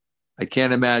 I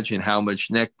can't imagine how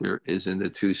much nectar is in the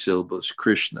two syllables,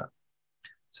 Krishna.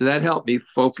 So that helped me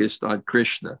focus on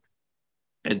Krishna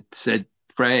and said,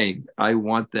 praying, I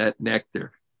want that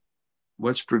nectar.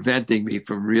 What's preventing me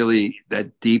from really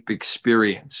that deep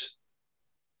experience?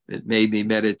 It made me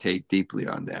meditate deeply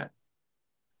on that.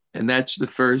 And that's the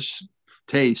first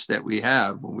taste that we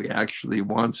have when we actually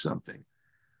want something.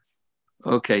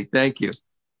 Okay, thank you.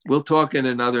 We'll talk in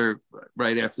another,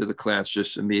 right after the class,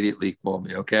 just immediately call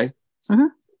me, okay? Mm-hmm.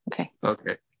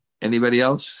 Okay. Anybody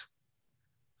else?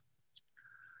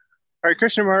 Hare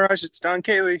Krishna Maharaj, it's Don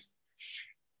Cayley.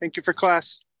 Thank you for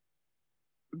class.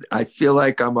 I feel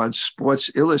like I'm on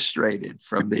Sports Illustrated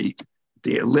from the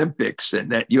Olympics,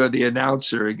 and that you're the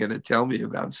announcer and going to tell me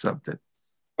about something.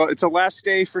 Well, it's a last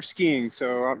day for skiing,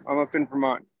 so I'm up in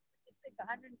Vermont.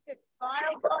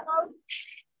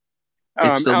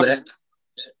 It's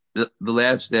the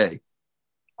last day.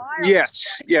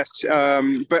 Yes.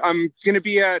 But I'm going to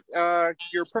be at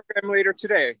your program later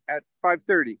today at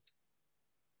 5:30.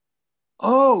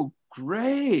 Oh,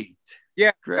 great.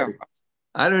 Yeah. Great.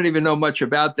 I don't even know much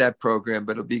about that program,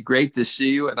 but it'll be great to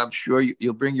see you. And I'm sure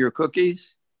you'll bring your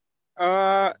cookies.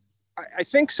 I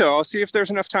think so. I'll see if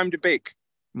there's enough time to bake.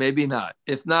 Maybe not.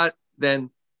 If not, then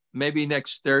maybe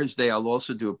next Thursday, I'll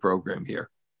also do a program here.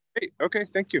 Great. Okay.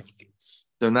 Thank you.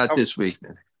 So not this week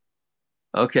then.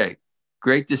 Okay.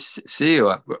 Great to see you.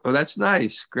 Well, that's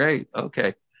nice. Great.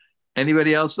 Okay.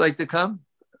 Anybody else like to come?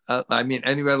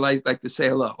 Anybody like to say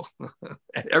hello?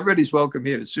 Everybody's welcome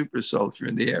here to Super Soul if you're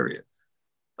in the area.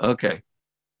 Okay.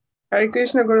 Hare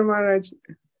Krishna Guru Maharaj.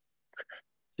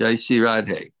 Jai Sri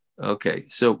Radhe. Okay.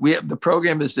 So the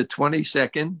program is the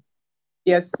 22nd.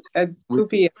 Yes, at 2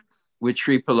 p.m. With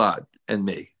Sri Prahlad and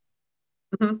me.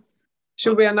 Mm-hmm.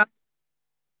 Should we announce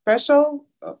special?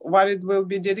 What it will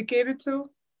be dedicated to?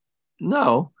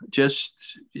 No,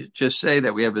 just say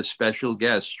that we have a special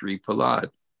guest, Sri Prahlad,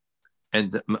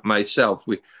 and myself.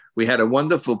 We had a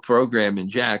wonderful program in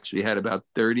Jax. We had about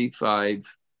 35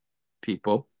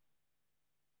 people.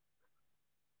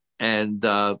 And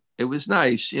it was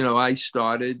nice. You know, I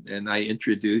started and I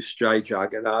introduced Jai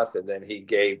Jagannath, and then he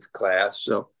gave class.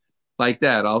 So like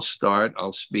that, I'll start,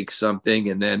 I'll speak something,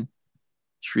 and then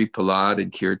Sri Prahlad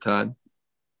and Kirtan.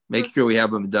 Make sure we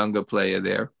have a Mridanga player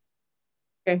there.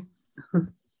 Okay.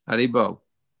 Haribo.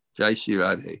 Jai Shri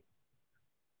Radhe.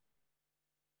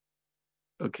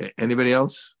 Okay. Anybody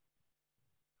else?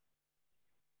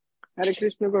 Hare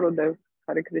Krishna, Gurudev.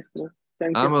 Hare Krishna.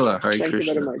 Thank you. Amala, Hare Thank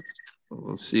Krishna. you very much.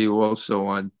 We'll see you also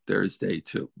on Thursday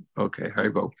too. Okay.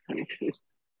 Haribo.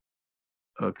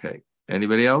 Okay.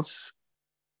 Anybody else?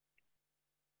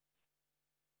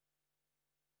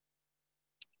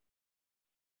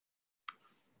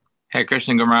 Hare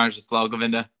Krishna, Guru Maharaj, it's Lal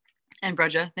Govinda. And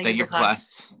Braja, thank you for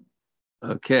class.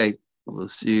 Okay. We'll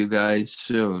see you guys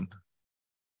soon.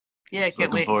 Yeah, I can't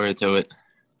Looking wait. forward to it.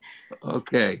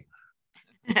 Okay.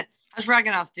 How's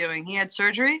Raghunath doing? He had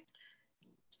surgery?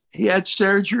 He had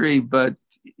surgery, but,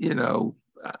 you know,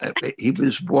 he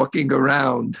was walking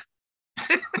around,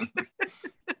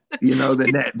 you know,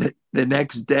 the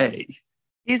next day.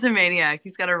 He's a maniac.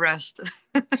 He's got to rest.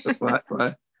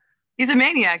 What? He's a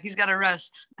maniac. He's got to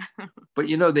rest. But,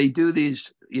 you know, they do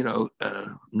these, you know,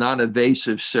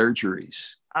 non-invasive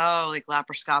surgeries. Oh, like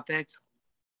laparoscopic?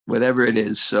 Whatever it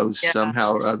is. So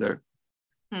somehow or other,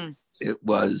 it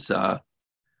was,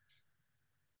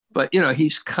 but, you know,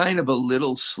 he's kind of a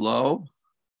little slow.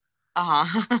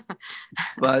 Uh-huh.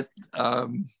 But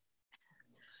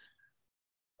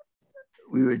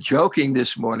we were joking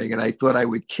this morning, and I thought I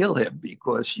would kill him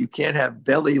because you can't have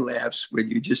belly laughs when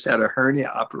you just had a hernia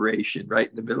operation right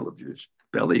in the middle of your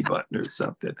belly button or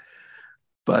something.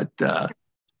 But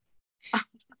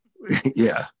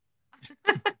yeah.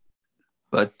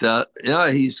 But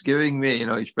yeah, he's giving me, you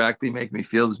know, he's practically making me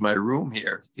feel this is my room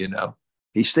here, you know.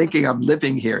 He's thinking I'm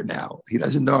living here now. He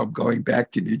doesn't know I'm going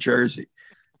back to New Jersey.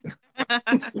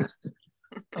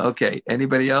 Okay,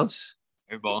 anybody else?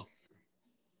 Hey, Ball.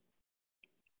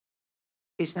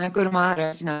 Krishna Guru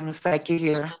Maharaj, Namasaki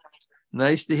here.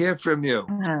 Nice to hear from you.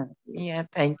 Yeah,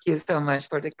 thank you so much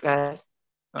for the class.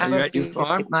 Are you at your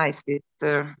farm? My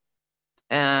sister,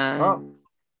 and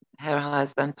her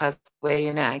husband passed away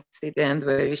in an accident,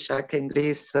 very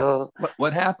shockingly. So,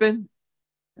 what happened?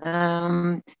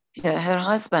 Yeah, her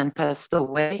husband passed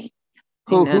away.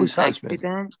 Whose husband?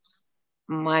 Accident.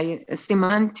 My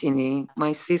Simantini,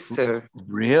 my sister.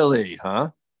 Really,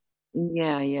 huh?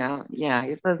 Yeah.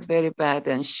 It was very bad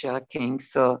and shocking.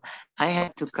 So I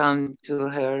had to come to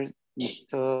her.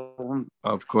 So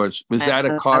of course, was that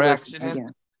a car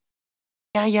accident?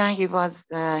 Yeah. He was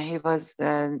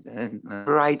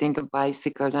riding a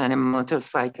bicycle, and a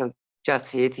motorcycle just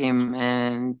hit him,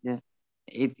 and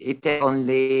it took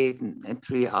only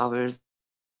 3 hours.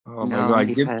 Oh my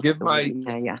God!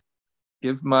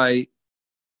 Give my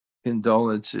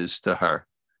condolences to her.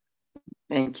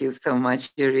 Thank you so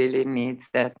much. She really needs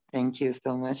that. Thank you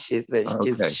so much. She's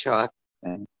shocked.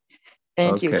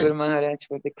 Thank you, Guru Maharaj,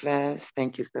 for the class.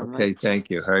 Thank you so much. Okay, thank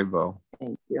you. Haribo.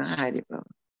 Thank you. Haribo.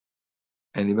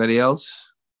 Anybody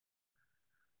else?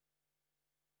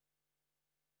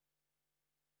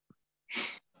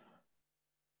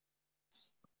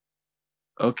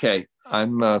 Okay,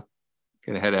 I'm gonna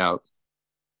head out.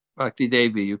 Bhakti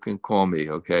Devi, you can call me,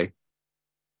 okay?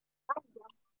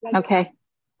 Okay.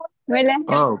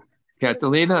 Oh,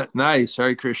 Catalina, nice.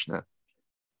 Hare Krishna.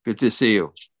 Good to see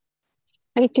you.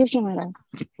 Hare Krishna, Maharaj.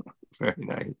 Very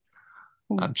nice.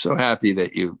 I'm so happy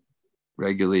that you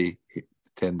regularly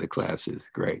attend the classes.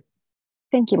 Great.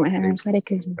 Thank you, Maharaj. Hare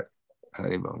Krishna.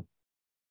 Haribol.